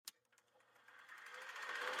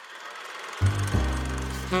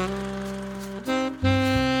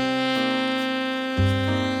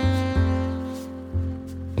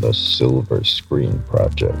the Silver Screen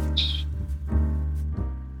Project.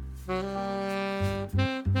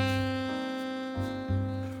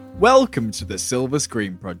 Welcome to the Silver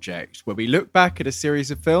Screen Project, where we look back at a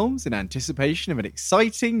series of films in anticipation of an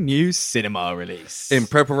exciting new cinema release. In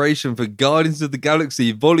preparation for Guardians of the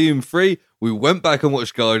Galaxy Volume 3, we went back and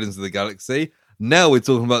watched Guardians of the Galaxy. Now we're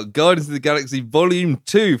talking about Guardians of the Galaxy Volume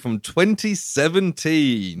 2 from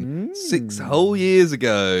 2017. 6 whole years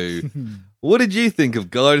ago. What did you think of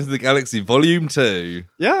Guardians of the Galaxy Volume 2?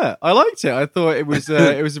 Yeah, I liked it. I thought it was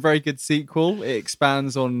a very good sequel. It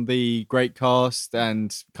expands on the great cast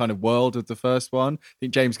and kind of world of the first one. I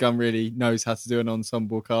think James Gunn really knows how to do an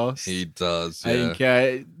ensemble cast. He does, yeah.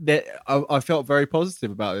 I think I felt very positive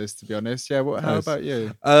about this, to be honest. Yeah, how about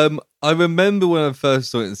you? I remember when I first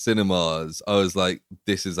saw it in cinemas, I was like,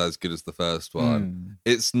 this is as good as the first one.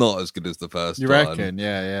 It's not as good as the first one. You reckon?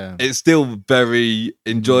 Yeah. It's still very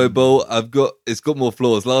enjoyable. It's got more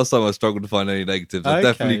flaws. Last time I struggled to find any negatives. I've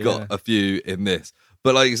definitely got a few in this.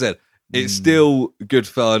 But like you said, it's still good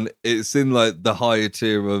fun. It's in like the higher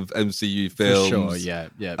tier of MCU films. For sure, yeah.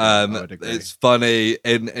 I would agree. It's funny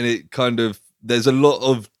and it kind of, there's a lot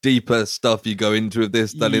of deeper stuff you go into with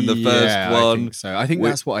this than in the first one. I think so. I think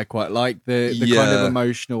that's what I quite like. The kind of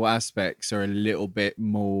emotional aspects are a little bit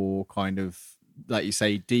more kind of, like you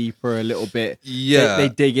say, deeper a little bit. Yeah. They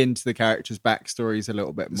dig into the characters' backstories a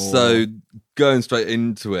little bit more. So going straight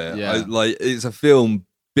into it, it's a film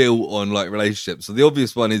built on like relationships. So the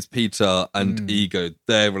obvious one is Peter and Ego,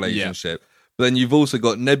 their relationship. Yeah. But then you've also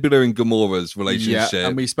got Nebula and Gamora's relationship. Yeah,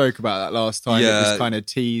 and we spoke about that last time. Yeah. It was kind of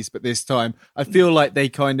teased, but this time I feel like they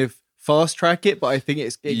kind of fast track it, but I think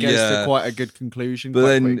it gets to quite a good conclusion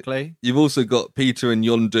quite quickly. You've also got Peter and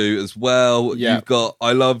Yondu as well. Yeah. You've got,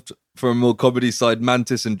 I loved, from a more comedy side,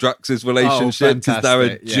 Mantis and Drax's relationship, because they're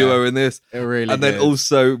a duo in this. It really and then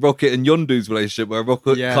also Rocket and Yondu's relationship, where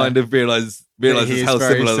Rocket kind of realizes how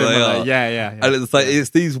similar they are. Yeah. And it's like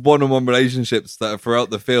it's these one-on-one relationships that are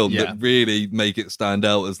throughout the film that really make it stand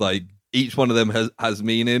out as like each one of them has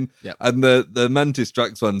meaning. Yep. And the Mantis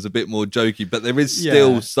Drax one's a bit more jokey, but there is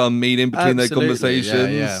still some meaning between their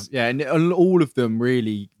conversations. Yeah, and all of them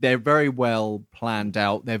really, they're very well planned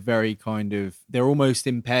out. They're very they're almost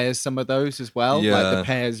in pairs, some of those as well. Yeah. Like the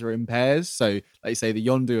pairs are in pairs. So like you say, the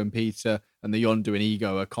Yondu and Peter and the Yondu and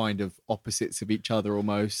Ego are kind of opposites of each other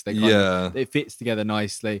almost. They it fits together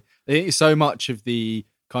nicely. I think so much of the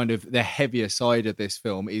kind of the heavier side of this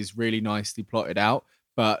film is really nicely plotted out.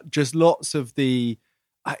 But just lots of there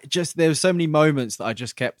were so many moments that I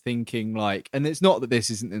just kept thinking like, and it's not that this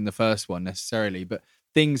isn't in the first one necessarily, but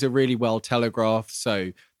things are really well telegraphed.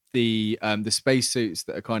 So the spacesuits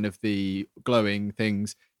that are kind of the glowing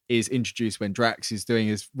things is introduced when Drax is doing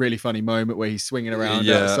his really funny moment where he's swinging around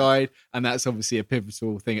outside, and that's obviously a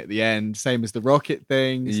pivotal thing at the end. Same as the rocket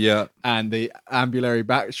things, and the ambulary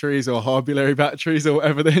batteries or harbulary batteries or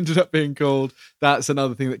whatever they ended up being called. That's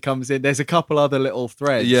another thing that comes in. There's a couple other little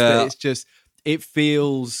threads. But it's just, it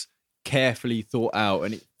feels carefully thought out,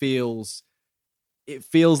 and it feels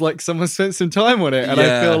like someone spent some time on it, and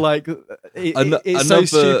I feel like it's so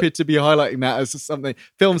stupid to be highlighting that as something.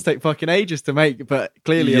 Films take fucking ages to make, but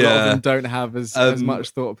clearly a lot of them don't have as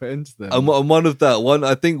much thought put into them. And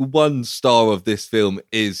I think one star of this film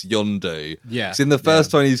is Yondu. Yeah, because in the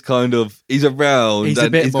first one he's around, he's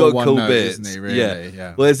and he's got cool bits, isn't he, really?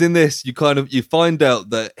 Yeah. Whereas in this, you find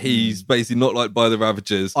out that he's basically not liked by the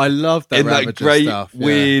Ravagers. I love that in Ravager that great stuff,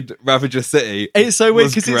 weird Ravager city. It's so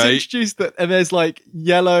weird because it's introduced that, and there's like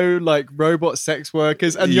yellow like robot sex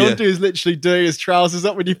workers, and Yondu is literally doing his trousers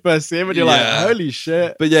up when you first see him, and you're like, holy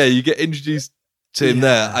shit. But yeah, you get introduced to him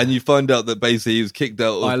there, and you find out that basically he was kicked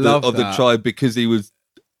out of the tribe because he was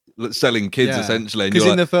selling kids essentially. Because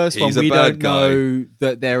in the first one we don't know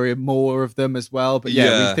that there are more of them as well, but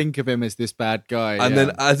we think of him as this bad guy. And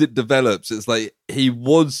then as it develops, it's like he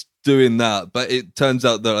was doing that, but it turns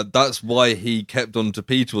out that that's why he kept on to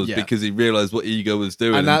Peter was because he realized what Ego was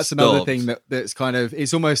doing, and that's another thing that's kind of,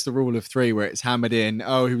 it's almost the rule of three where it's hammered in,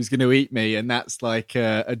 oh, he was going to eat me, and that's like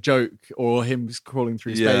a joke, or him crawling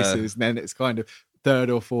through spaces, and then it's kind of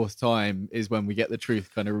third or fourth time is when we get the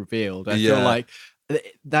truth kind of revealed. I feel like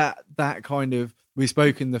that kind of, we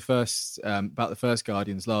spoke in the first about the first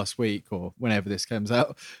Guardians last week, or whenever this comes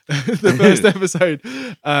out, the first episode.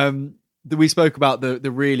 We spoke about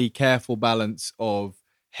the really careful balance of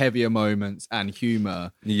heavier moments and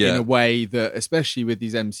humor in a way that, especially with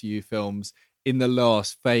these MCU films, in the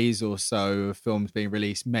last phase or so of films being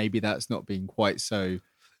released, maybe that's not been quite so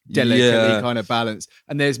delicately kind of balanced.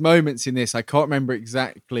 And there's moments in this, I can't remember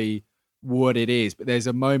exactly what it is, but there's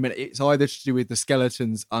a moment, it's either to do with the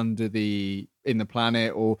skeletons in the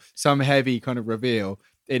planet or some heavy kind of reveal.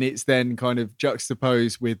 it's then kind of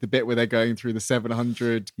juxtaposed with the bit where they're going through the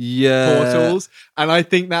 700 portals. And I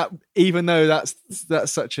think that even though that's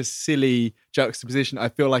such a silly juxtaposition, I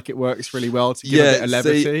feel like it works really well to give a bit of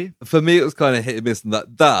levity. See, for me, it was kind of hit and miss, and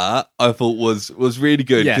that I thought was really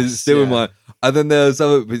good because it's still in my. And then there was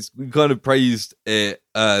other bits, we kind of praised it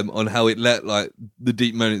on how it let like the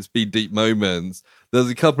deep moments be deep moments. There's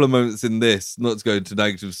a couple of moments in this, not to go into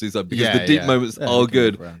negative suicide, because the deep moments are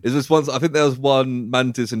good. It's just once, I think there was one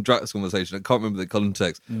Mantis and Drax conversation, I can't remember the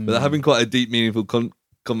context, but they're having quite a deep, meaningful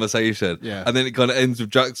conversation. Yeah. And then it kind of ends with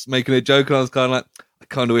Drax making a joke, and I was kind of like, I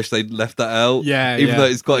kind of wish they'd left that out. Even though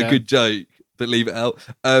it's quite a good joke, but leave it out.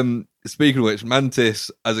 Speaking of which, Mantis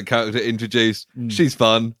as a character introduced, she's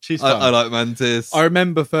fun. She's fun. I like Mantis. I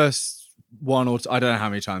remember first one or two, I don't know how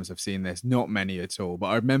many times I've seen this, not many at all, but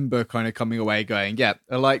I remember kind of coming away going, yeah,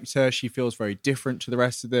 I liked her. She feels very different to the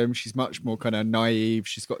rest of them. She's much more kind of naive.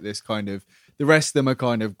 She's got this kind of, the rest of them are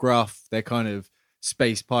kind of gruff. They're kind of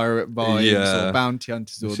space pirate vibes or bounty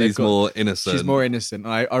hunters. Or she's more innocent. She's more innocent.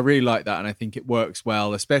 I really like that, and I think it works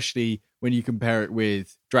well, especially when you compare it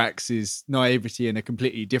with Drax's naivety in a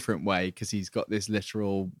completely different way, because he's got this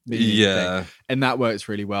literal thing, and that works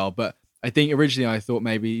really well. But I think originally I thought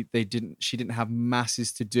maybe she didn't have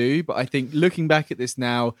masses to do, but I think looking back at this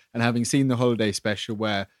now and having seen the holiday special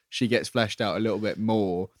where she gets fleshed out a little bit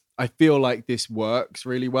more, I feel like this works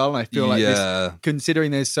really well. And I feel like this,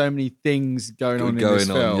 considering there's so many things going on in this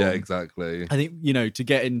film. Yeah, exactly. I think, to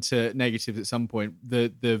get into negatives at some point,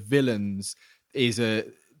 the villains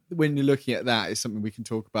when you're looking at that, is something we can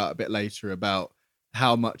talk about a bit later about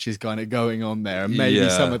how much is kind of going on there. And maybe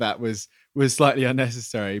some of that was slightly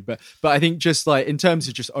unnecessary. But I think just like in terms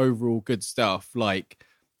of just overall good stuff, like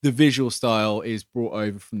the visual style is brought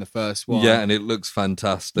over from the first one. Yeah, and it looks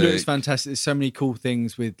fantastic. There's so many cool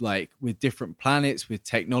things with different planets, with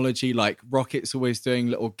technology, like Rocket's always doing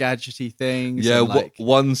little gadgety things. Yeah,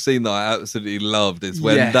 one scene that I absolutely loved is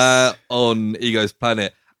when they're on Ego's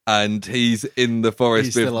planet and he's in the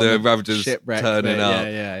forest with the Ravagers turning up.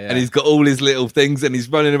 And he's got all his little things and he's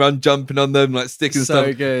running around jumping on them, like sticking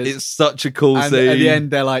stuff. Good. It's such a cool scene. At the end,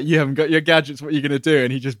 they're like, you haven't got your gadgets, what are you going to do?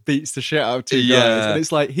 And he just beats the shit out of two guys. And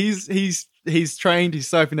it's like, he's trained, he's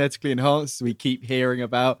cybernetically enhanced, so we keep hearing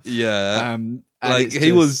about.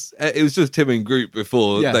 It was just him and Groot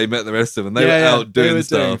before they met the rest of them. They were out doing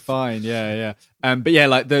stuff. Doing fine, but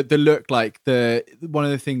like the look, like one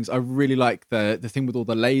of the things I really like the thing with all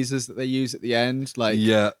the lasers that they use at the end, like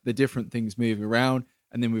the different things moving around.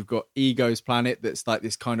 And then we've got Ego's planet that's like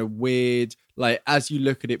this kind of weird, like as you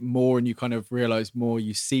look at it more and you kind of realize more,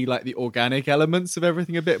 you see like the organic elements of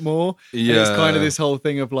everything a bit more. And it's kind of this whole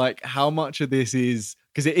thing of like how much of this is,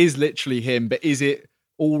 because it is literally him, but is it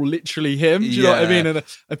all literally him? Do you know what I mean? And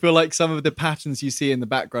I feel like some of the patterns you see in the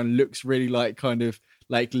background looks really like kind of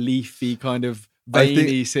like leafy, kind of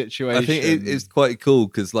veiny situation. I think it's quite cool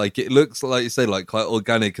because like it looks like you say like quite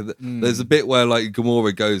organic. There's a bit where like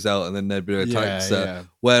Gamora goes out and then Nebula attacks her,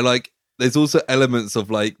 where like there's also elements of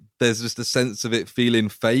like there's just a sense of it feeling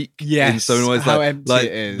fake. Yes, in some ways, how empty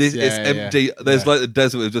it is. It's empty. There's like the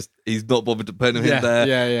desert with just he's not bothered to put him in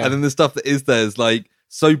there. And then the stuff that is there is like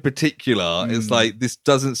so particular. It's like this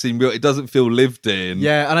doesn't seem real. It doesn't feel lived in.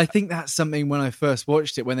 Yeah, and I think that's something when I first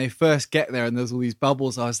watched it, when they first get there and there's all these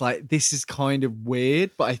bubbles, I was like, this is kind of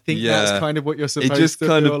weird, but I think that's kind of what you're supposed to feel. It just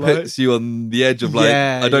kind of puts you on the edge of like,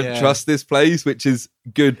 I don't trust this place, which is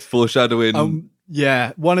good foreshadowing.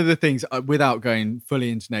 One of the things, without going fully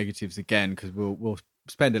into negatives again, because we'll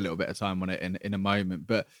spend a little bit of time on it in a moment,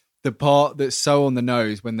 but the part that's so on the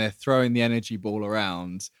nose when they're throwing the energy ball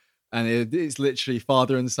around, and it's literally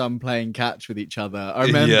father and son playing catch with each other. I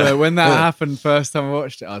remember when that happened first time I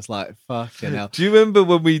watched it, I was like, fucking hell. Do you remember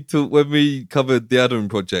when we covered the Adam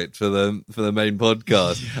Project for the main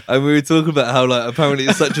podcast? And we were talking about how like apparently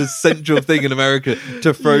it's such a central thing in America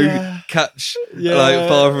to throw catch like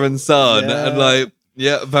father and son. And like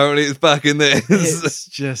apparently it's back in this. It's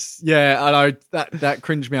just and that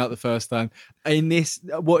cringed me out the first time. In this,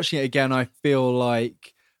 watching it again, I feel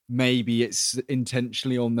like maybe it's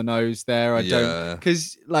intentionally on the nose there. I don't,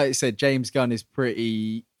 because like I said, James Gunn is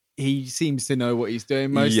he seems to know what he's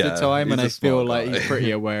doing most of the time, and I feel like he's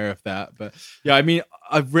pretty aware of that. But I mean,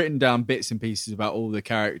 I've written down bits and pieces about all the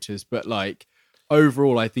characters, but like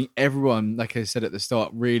overall, I think everyone, like I said at the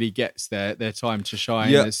start, really gets their time to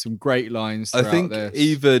shine. There's some great lines throughout this.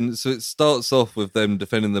 Even so, it starts off with them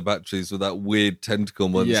defending the batteries with that weird tentacle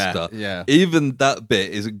monster. Even that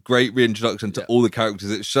bit is a great reintroduction to all the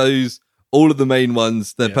characters. It shows all of the main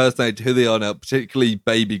ones, their personality, who they are now, particularly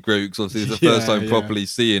Baby Groot, 'cause obviously it's the first time properly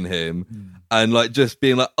seeing him. and like just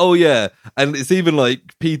being like, oh yeah, and it's even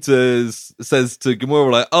like Peter says to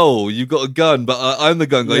Gamora like, oh, you've got a gun, but I'm the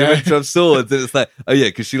gun guy. You meant to have swords, and it's like, oh yeah,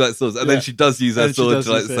 because she likes swords, and then she does use her sword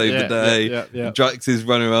to like save the day. Drax is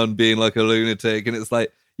running around being like a lunatic, and it's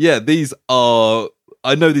like, yeah, these are.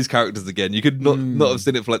 I know these characters again. You could not have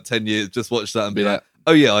seen it for like 10 years. Just watch that and be like,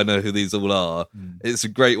 oh yeah, I know who these all are. It's a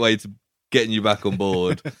great way to getting you back on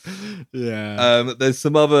board. There's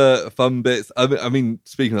some other fun bits. I mean,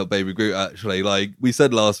 speaking of Baby Groot, actually, like we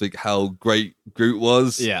said last week, how great Groot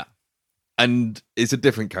was. Yeah. And it's a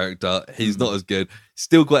different character. He's not as good.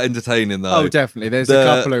 Still quite entertaining though. Oh, definitely. There's a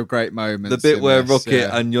couple of great moments. The bit where Rocket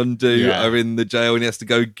and Yondu are in the jail and he has to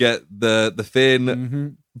go get the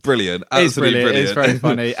fin. Brilliant. Absolutely brilliant. It's very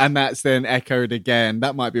funny. And that's then echoed again.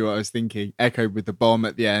 That might be what I was thinking. Echoed with the bomb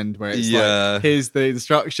at the end where it's like, here's the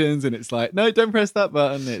instructions, and it's like, no, don't press that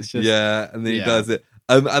button. It's just and then he does it.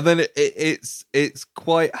 And then it's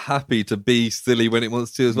quite happy to be silly when it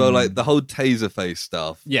wants to as well. Like the whole taser face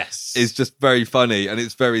stuff. Yes. Is just very funny and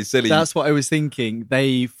it's very silly. That's what I was thinking.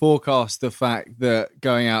 They forecast the fact that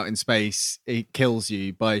going out in space, it kills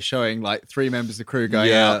you by showing like 3 members of the crew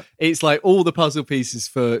going out. It's like all the puzzle pieces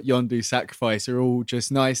for Yondu's sacrifice are all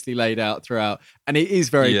just nicely laid out throughout. And it is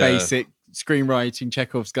very basic screenwriting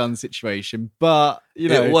Chekhov's gun situation, but you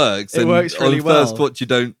know it works. It works really on well. First watch, you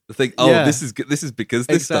don't think, this is because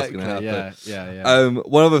this stuff's going to happen. Yeah.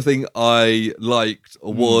 One other thing I liked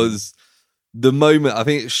was the moment. I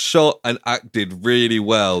think it's shot and acted really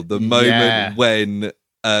well. The moment when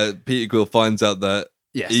Peter Quill finds out that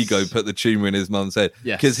Ego put the tumor in his mum's head,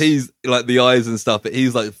 because he's like the eyes and stuff, but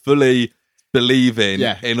he's like fully believing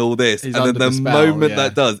in all this, he's and then the spell, moment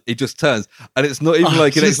that does, he just turns, and it's not even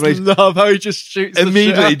like an explanation. I love how he just shoots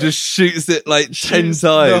immediately, just shoots it like 10 times,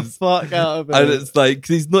 the fuck out of it, and it's like 'cause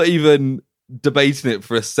he's not even debating it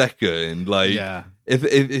for a second. Like, if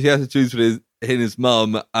he has to choose between his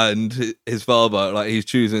mum and his father, like he's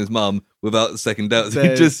choosing his mum without second doubt. So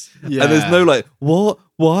he just and there's no like, what,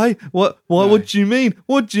 why, what, what do you mean?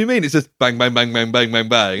 What do you mean? It's just bang, bang, bang, bang, bang, bang,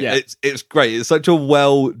 bang. Yeah. It's great. It's such a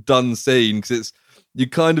well done scene because it's you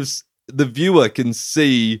kind of the viewer can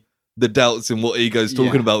see the doubts in what Ego's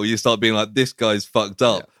talking about. Where you start being like, this guy's fucked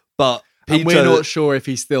up, but. Peter, and we're not sure if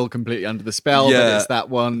he's still completely under the spell, but it's that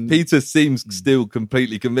one. Peter seems still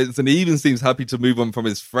completely convinced, and he even seems happy to move on from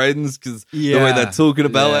his friends because the way they're talking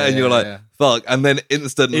about it, and you're like, fuck. And then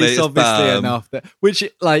instantly it's obviously enough that,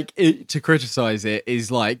 to criticize it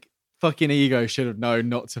is like, fucking Ego should have known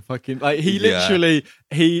not to fucking, like, he literally,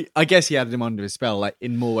 I guess he had him under his spell, like,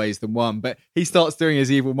 in more ways than one, but he starts doing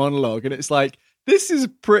his evil monologue, and it's like, this is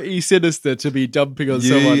pretty sinister to be dumping on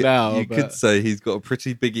someone now. You could say he's got a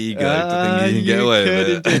pretty big ego to think he can get away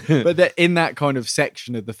with it. But in that kind of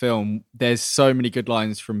section of the film, there's so many good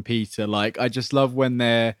lines from Peter. Like, I just love when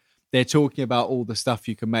they're talking about all the stuff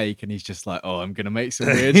you can make, and he's just like, "Oh, I'm gonna make some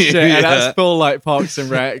weird shit," and that's full like Parks and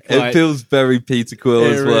Rec. It feels very Peter Quill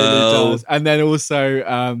as well. Really does. And then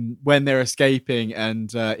also when they're escaping,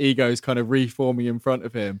 and Ego's kind of reforming in front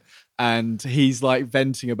of him. And he's like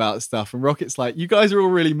venting about stuff, and Rocket's like, "You guys are all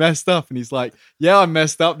really messed up," and he's like, "Yeah, I'm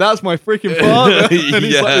messed up. That's my freaking father." And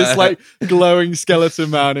he's like this like glowing skeleton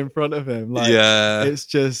man in front of him. Like, it's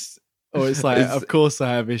just, it's like, of course I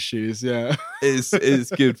have issues. Yeah, it's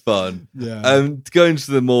good fun. To go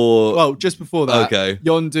into the more just before that,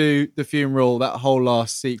 Yondu, the funeral, that whole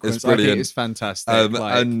last sequence, I think is fantastic.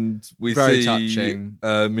 And we very see touching.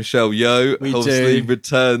 Michelle Yeoh obviously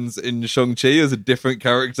returns in Shang-Chi as a different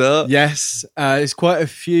character. Yes, there's quite a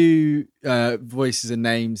few voices and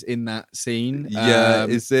names in that scene.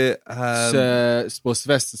 Is it?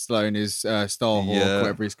 Sylvester Stallone is Starhawk,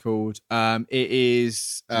 whatever he's called. It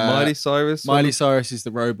is Miley Cyrus. Miley Cyrus is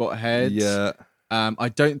the robot head. Yeah. I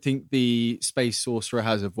don't think the Space Sorcerer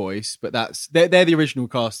has a voice, but they're the original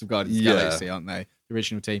cast of Guardians of the Galaxy, aren't they? The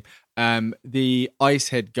original team. The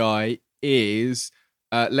Icehead guy is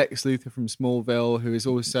Lex Luthor from Smallville, who is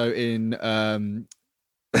also in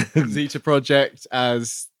Zeta Project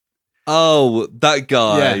as... Oh, that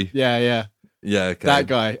guy. Yeah. Yeah, okay. That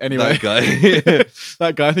guy. Anyway. That guy.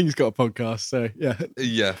 That guy. I think he's got a podcast, so yeah.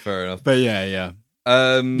 Yeah, fair enough. But yeah.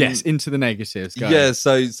 Yes, into the negatives. Yeah,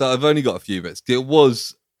 so I've only got a few bits. It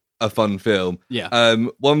was a fun film. Yeah.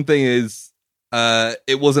 One thing is,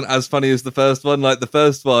 it wasn't as funny as the first one. Like the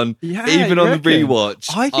first one, even on the rewatch,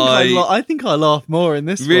 I think I laughed more in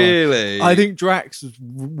this one. Really? I think Drax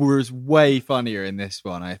was way funnier in this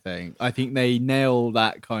one. I think they nail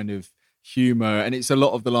that kind of humor, and it's a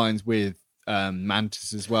lot of the lines with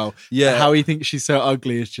Mantis as well. Yeah, how he thinks she's so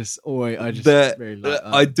ugly is just I just really like that.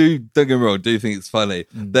 I do, don't get me wrong, I do think it's funny.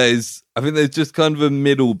 I think there's just kind of a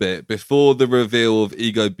middle bit before the reveal of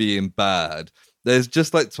Ego being bad. There's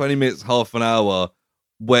just like 20 minutes, half an hour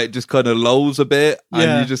where it just kind of lulls a bit,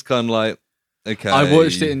 and you just kind of like, okay. I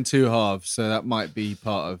watched it in 2 halves, so that might be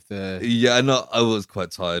part of the... Yeah, I was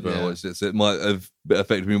quite tired when I watched it, so it might have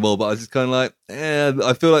affected me more, but I was just kind of like,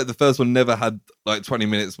 I feel like the first one never had like 20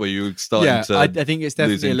 minutes where you were starting to... I think it's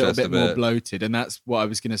definitely a little bit more bloated, and that's what I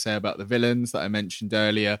was going to say about the villains that I mentioned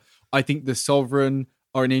earlier. I think the Sovereign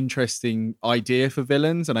are an interesting idea for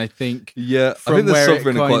villains, and I think I think the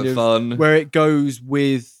Sovereign are quite fun. Where it goes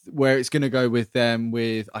with where it's going to go with them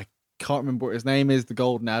with I can't remember what his name is, the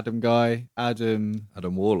Golden Adam guy, Adam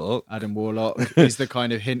Warlock. Adam Warlock is the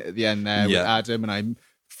kind of hint at the end there with Adam, and I'm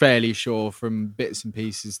fairly sure from bits and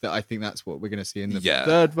pieces that I think that's what we're going to see in the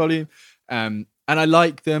 3rd volume. And I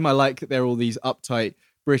like them. I like that they're all these uptight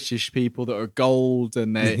British people that are gold,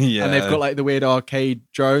 and and they've got like the weird arcade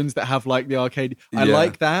drones that have like the arcade. I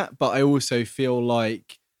like that, but I also feel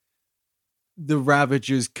like the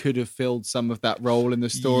Ravagers could have filled some of that role in the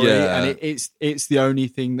story, and it's the only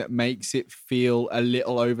thing that makes it feel a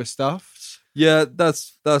little overstuffed. Yeah,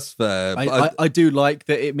 that's fair. I do like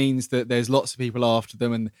that it means that there's lots of people after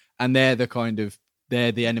them, and they're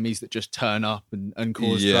the enemies that just turn up and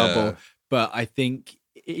cause trouble. But I think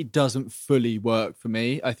it doesn't fully work for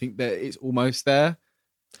me. I think that it's almost there.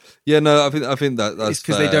 Yeah, no, I think that's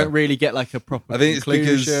because they don't really get like a proper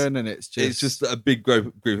conclusion, and it's just a big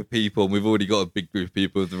group of people, and we've already got a big group of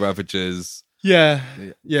people with the Ravagers. Yeah.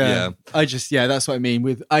 That's what I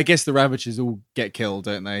mean. I guess the Ravagers all get killed,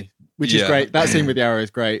 don't they? Which is great. That scene with the arrow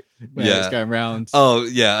is great. It's going round. Oh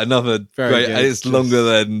yeah, another very great, good. and it's longer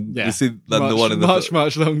than you see than the one in the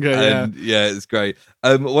much longer. And it's great.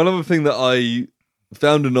 One other thing that I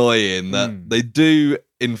found annoying that they do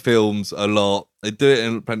in films a lot. They do it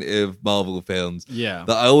in plenty of Marvel films. Yeah,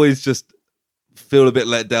 that I always just feel a bit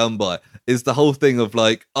let down by is the whole thing of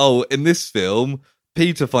like, oh, in this film,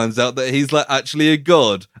 Peter finds out that he's like actually a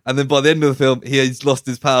god, and then by the end of the film, he's lost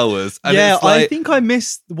his powers. And it's like, I think I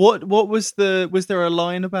missed what was there a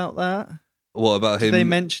line about that? What about him? Did they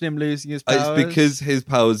mention him losing his powers? It's because his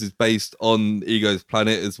powers is based on Ego's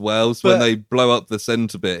planet as well. So when they blow up the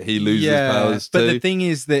center bit, he loses powers too. But the thing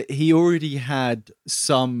is that he already had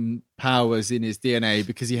some powers in his DNA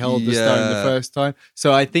because he held the stone the first time.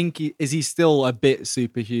 So I think is he still a bit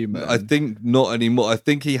superhuman? I think not anymore. I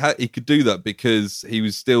think he could do that because he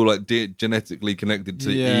was still like genetically connected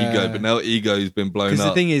to Ego, but now Ego's been blown up. Because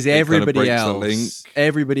the thing is, everybody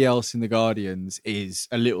else in the Guardians is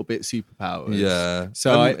a little bit superpowered. Yeah.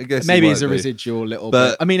 So I guess maybe he's a residual little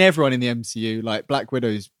bit. I mean, everyone in the MCU, like Black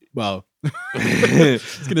Widow's, well, I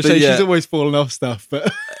was going to say she's always fallen off stuff,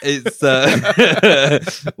 but it's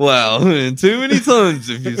well, too many times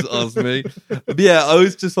if you ask me. But yeah, I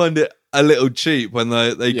always just find it a little cheap when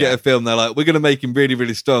they get a film. They're like, we're going to make him really,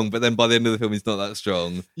 really strong, but then by the end of the film, he's not that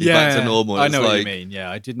strong. He's back to normal. I know what you mean.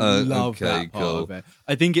 Yeah, I didn't love that part of it.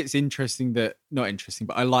 I think it's interesting not interesting,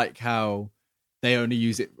 but I like how they only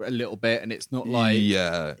use it a little bit, and it's not like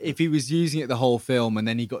if he was using it the whole film and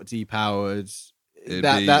then he got depowered.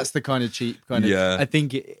 That's the kind of cheap kind of. I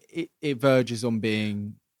think it verges on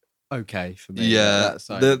being okay for me. Yeah,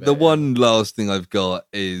 the one last thing I've got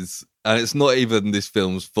is, and it's not even this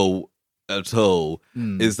film's fault at all,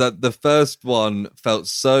 is that the first one felt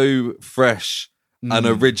so fresh and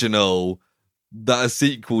original that a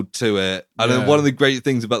sequel to it, and then one of the great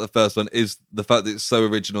things about the first one is the fact that it's so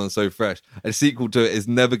original and so fresh. A sequel to it is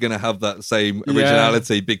never going to have that same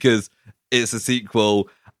originality because it's a sequel,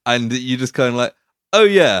 and you just kind of like, oh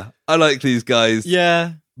yeah, I like these guys.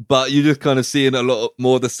 Yeah. But you're just kind of seeing a lot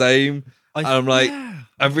more the same. And I'm like,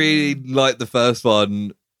 I really like the first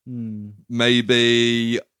one.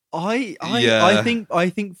 Maybe I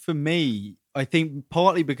think for me, I think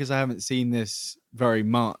partly because I haven't seen this very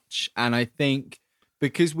much, and I think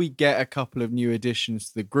because we get a couple of new additions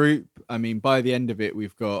to the group. I mean, by the end of it,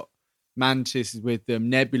 we've got Mantis with them,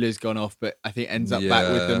 Nebula's gone off, but I think ends up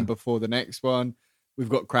back with them before the next one. We've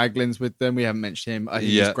got Kraglins with them. We haven't mentioned him. I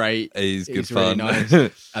think he's great. He's good really fun.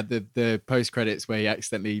 Nice. At the post credits where he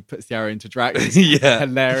accidentally puts the arrow into Drax.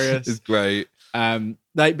 Hilarious. It's great.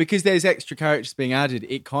 Because there's extra characters being added,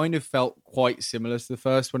 it kind of felt quite similar to the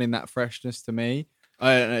first one in that freshness to me.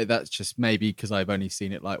 I don't know. That's just maybe because I've only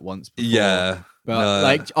seen it like once before. Yeah. But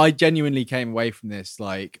like, I genuinely came away from this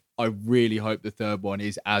like, I really hope the third one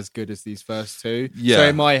is as good as these first two. Yeah. So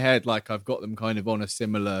in my head, like, I've got them kind of on a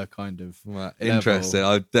similar kind of interesting.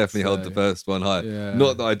 level. I definitely hold the first one high. Yeah.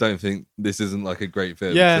 Not that I don't think this isn't like a great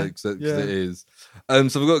film. Yeah. Because it is.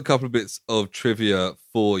 So we've got a couple of bits of trivia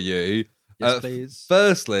for you. Yes, please.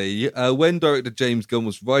 Firstly, when director James Gunn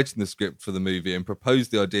was writing the script for the movie and proposed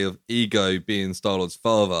the idea of Ego being Star-Lord's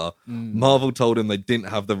father, Marvel told him they didn't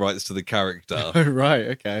have the rights to the character. Oh, right,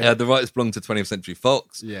 okay. The rights belong to 20th Century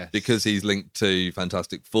Fox because he's linked to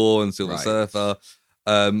Fantastic Four and Silver Surfer.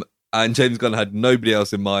 And James Gunn had nobody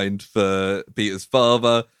else in mind for Peter's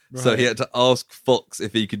father, so he had to ask Fox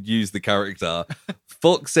if he could use the character.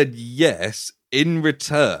 Fox said yes. In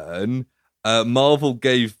return, Marvel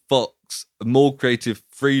gave Fox more creative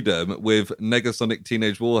freedom with Negasonic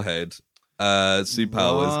Teenage Warhead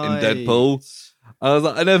superpowers in Deadpool. I was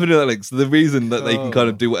like, I never knew that link. So the reason that they can kind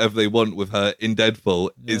of do whatever they want with her in Deadpool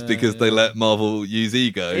is because they let Marvel use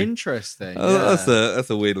Ego. Interesting. That's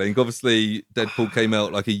a weird link. Obviously, Deadpool came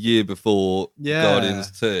out like a year before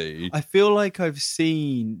Guardians 2. I feel like I've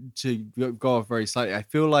seen, to go off very slightly, I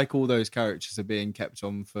feel like all those characters are being kept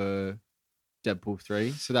on for Deadpool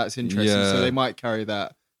 3. So that's interesting. Yeah. So they might carry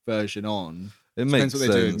that version on. It Depends makes what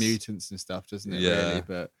sense. they do with mutants and stuff, doesn't it? Yeah. Really,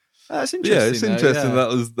 but that's interesting. Yeah, it's interesting. That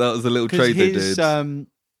was a little trade they did.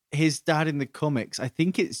 His dad in the comics, I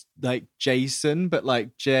think it's like Jason, but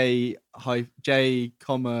like J,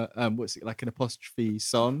 what's it, like an apostrophe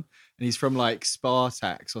son, and he's from like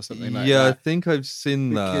Spartax or something like that. Yeah, I think I've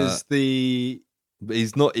seen that. Because But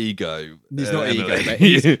he's not Ego. He's not Ego, but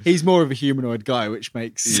he's more of a humanoid guy, which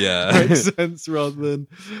makes sense rather than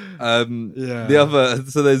the other.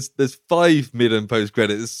 So there's 5 mid and post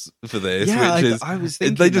credits for this, which is I was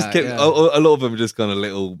thinking they just kept a lot of them are just kind of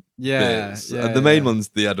little bits. The main one's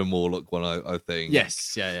the Adam Warlock one, I think.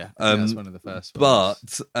 Yes, that's one of the first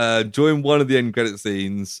ones. But during one of the end credit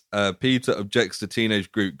scenes, Peter objects to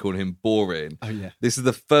teenage Groot, calling him boring. Oh yeah, this is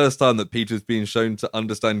the first time that Peter's being shown to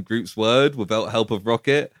understand Groot's word without help of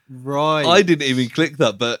Rocket. Right. I didn't even click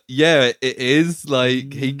that, but yeah, it is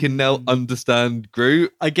like he can now understand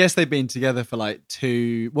Groot. I guess they've been together for like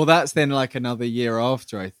 2. Well, that's then like another year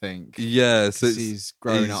after, I think. Yeah, so he's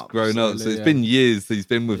grown up. So it's been years he's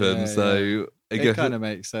been with him. So it kind of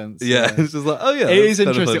makes sense. Yeah, it's just like, oh yeah, it is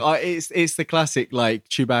interesting. It's the classic like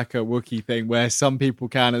Chewbacca Wookiee thing where some people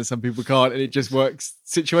can and some people can't, and it just works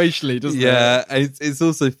situationally, doesn't it? Yeah, and it's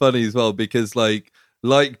also funny as well because like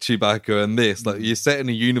Chewbacca and this, like you're set in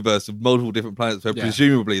a universe of multiple different planets where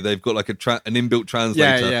presumably they've got like an inbuilt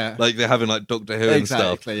translator, like they're having like Doctor Who and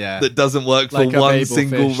stuff that doesn't work like for one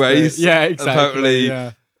single race. Apparently,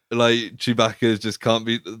 like Chewbacca just can't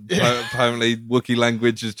be. Apparently, Wookiee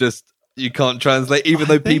language is just you can't translate, even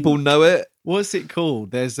though people know it. What's it called?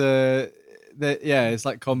 There's it's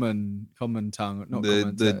like common tongue, not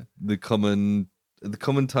the common. The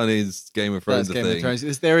common tongue is Game of Thrones. Game of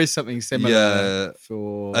Thrones. There is something similar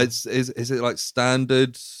for. Is it like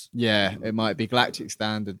standard? Yeah, it might be Galactic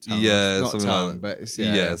Standard Tongue. Yeah, not something tongue, like, but it's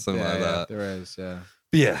something like that. There is,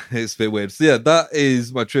 But yeah, it's a bit weird. So yeah, that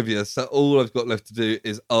is my trivia. So all I've got left to do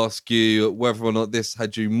is ask you whether or not this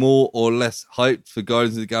had you more or less hyped for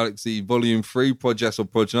Guardians of the Galaxy Volume 3, Prod-Yes or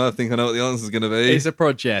Prod-No. I think I know what the answer is going to be. It's a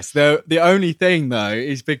Prod-Yes. The only thing, though,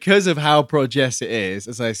 is because of how Prod-Yes it is,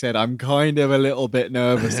 as I said, I'm kind of a little bit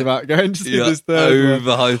nervous about going to see this third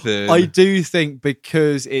one. Overhyping. I do think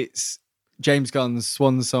because it's James Gunn's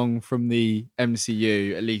swan song from the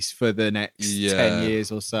MCU, at least for the next 10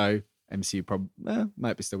 years or so. MCU probably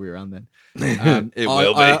might be still be around then. It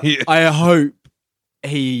will be. I hope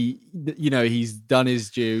he's done his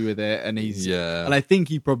due with it, and and I think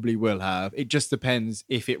he probably will have. It just depends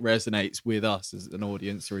if it resonates with us as an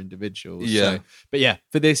audience or individuals. Yeah. But yeah,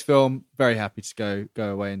 for this film, very happy to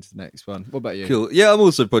go away into the next one. What about you? Cool. Yeah, I'm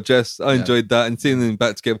also Prod-Yes. I enjoyed that and seeing them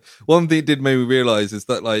back together. One thing it did make me realise is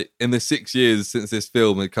that like in the 6 years since this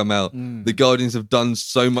film had come out, the Guardians have done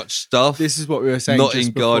so much stuff. This is what we were saying not just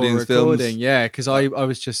in before Guardians recording. films. Yeah, because I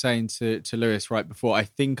was just saying to Lewis right before, I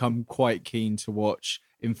think I'm quite keen to watch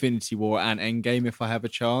Infinity War and Endgame if I have a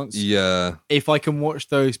chance. Yeah. If I can watch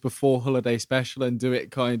those before Holiday Special and do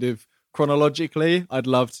it kind of chronologically, I'd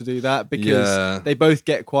love to do that because they both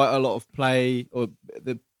get quite a lot of play, or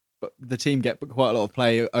the team get quite a lot of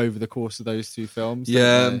play over the course of those two films.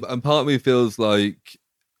 Yeah, and part of me feels like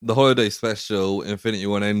the Holiday Special, Infinity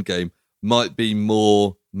War and Endgame might be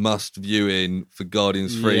more must viewing for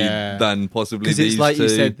Guardians 3 than possibly these two. Because it's like you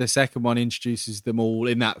said, the second one introduces them all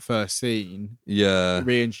in that first scene. Yeah.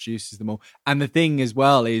 Reintroduces them all. And the thing as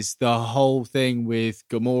well is the whole thing with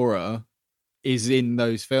Gamora is in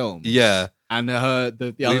those films. Yeah. And the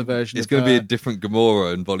other version. It's going to be a different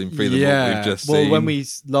Gamora in Volume 3 than what we've just seen. Well, when we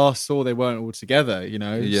last saw, they weren't all together, you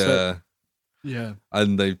know? Yeah. So, yeah.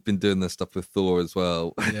 And they've been doing their stuff with Thor as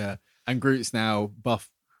well. Yeah. And Groot's now buff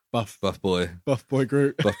boy. Buff boy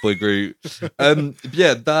Groot. Buff boy Groot.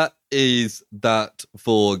 Yeah, that is that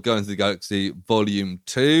for Guardians of the Galaxy Volume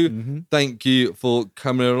 2. Mm-hmm. Thank you for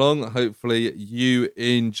coming along. Hopefully you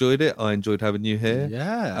enjoyed it. I enjoyed having you here.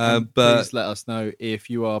 Yeah. But please let us know if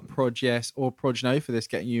you are Proj Yes or Proj No for this,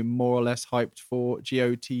 getting you more or less hyped for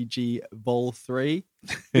GOTG Vol 3.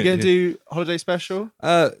 You're going to do holiday special?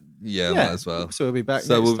 Yeah, might as well. So we'll be back.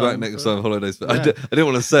 So we'll be back next time. Holidays. Yeah. I didn't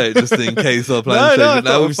want to say it just in case our plans change.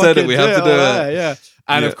 Now we've said it, we have to do it. Yeah.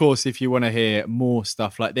 And of course, if you want to hear more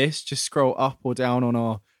stuff like this, just scroll up or down on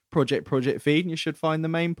our project feed and you should find the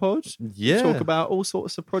main pod. Yeah. Talk about all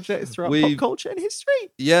sorts of projects throughout pop culture and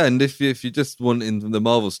history. Yeah, and if you just want into the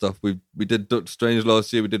Marvel stuff, we did Doctor Strange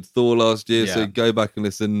last year, we did Thor last year, so go back and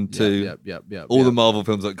listen to all the Marvel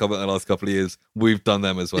films that come out in the last couple of years. We've done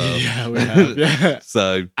them as well. Yeah, we have. Yeah.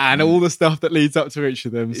 So and all the stuff that leads up to each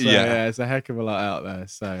of them. So yeah, it's a heck of a lot out there.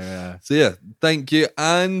 So yeah, thank you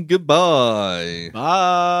and goodbye.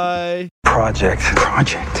 Bye. Project.